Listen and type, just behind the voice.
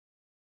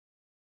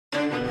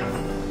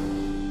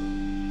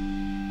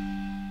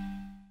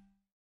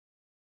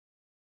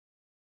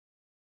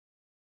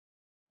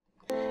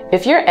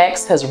If your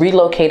ex has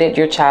relocated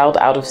your child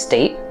out of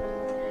state,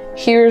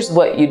 here's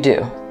what you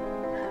do.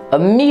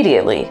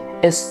 Immediately,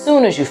 as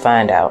soon as you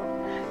find out,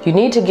 you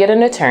need to get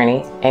an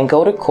attorney and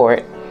go to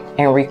court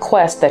and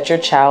request that your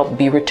child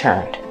be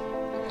returned.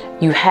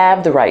 You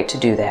have the right to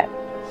do that.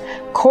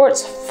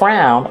 Courts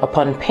frown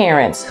upon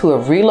parents who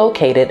have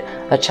relocated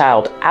a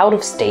child out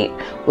of state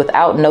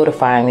without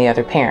notifying the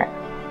other parent.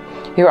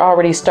 You're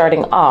already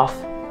starting off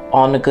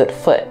on the good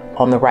foot,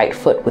 on the right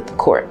foot with the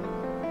court.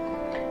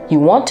 You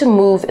want to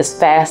move as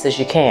fast as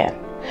you can.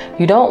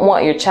 You don't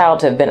want your child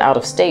to have been out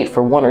of state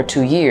for 1 or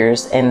 2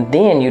 years and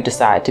then you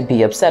decide to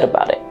be upset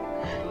about it.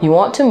 You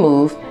want to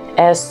move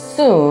as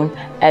soon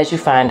as you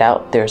find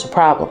out there's a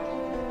problem.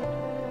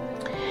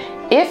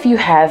 If you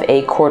have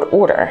a court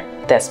order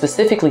that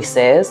specifically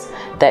says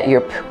that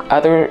your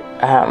other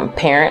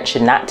parent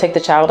should not take the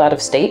child out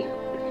of state,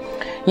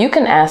 you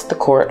can ask the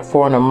court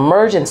for an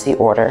emergency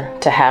order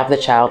to have the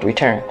child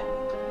returned.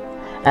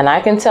 And I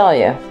can tell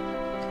you,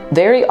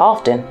 very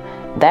often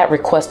that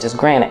request is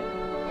granted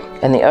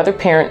and the other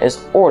parent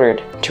is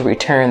ordered to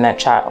return that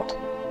child.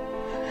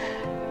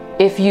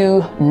 If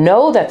you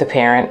know that the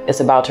parent is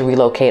about to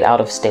relocate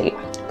out of state,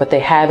 but they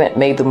haven't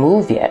made the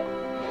move yet,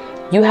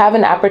 you have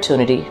an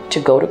opportunity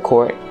to go to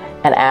court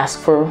and ask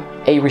for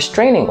a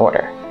restraining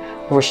order.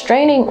 A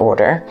restraining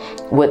order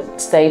would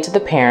say to the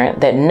parent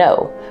that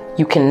no,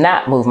 you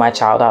cannot move my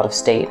child out of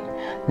state,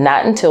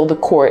 not until the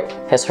court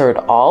has heard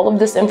all of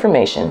this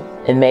information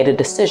and made a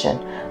decision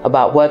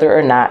about whether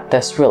or not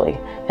that's really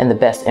in the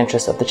best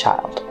interest of the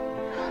child.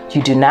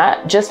 You do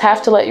not just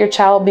have to let your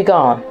child be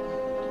gone.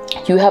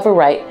 You have a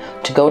right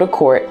to go to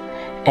court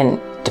and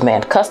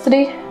demand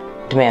custody,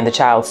 demand the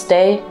child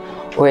stay,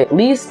 or at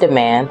least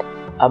demand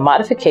a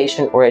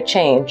modification or a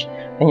change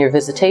in your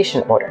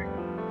visitation order.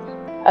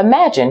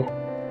 Imagine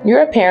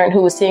you're a parent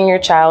who was seeing your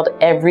child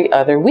every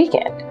other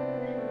weekend,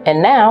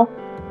 and now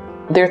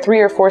they're 3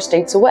 or 4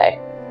 states away.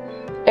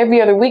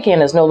 Every other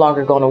weekend is no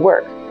longer going to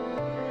work.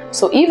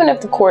 So even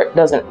if the court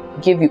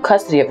doesn't give you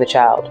custody of the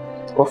child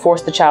or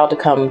force the child to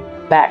come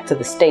back to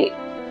the state,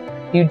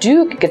 you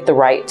do get the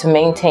right to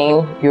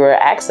maintain your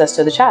access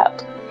to the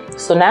child.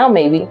 So now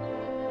maybe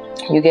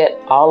you get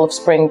all of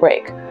spring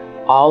break,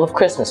 all of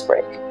Christmas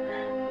break,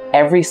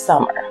 every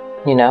summer,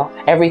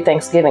 every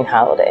Thanksgiving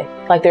holiday.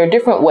 Like there are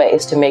different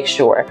ways to make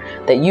sure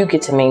that you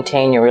get to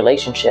maintain your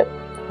relationship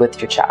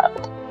with your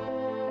child.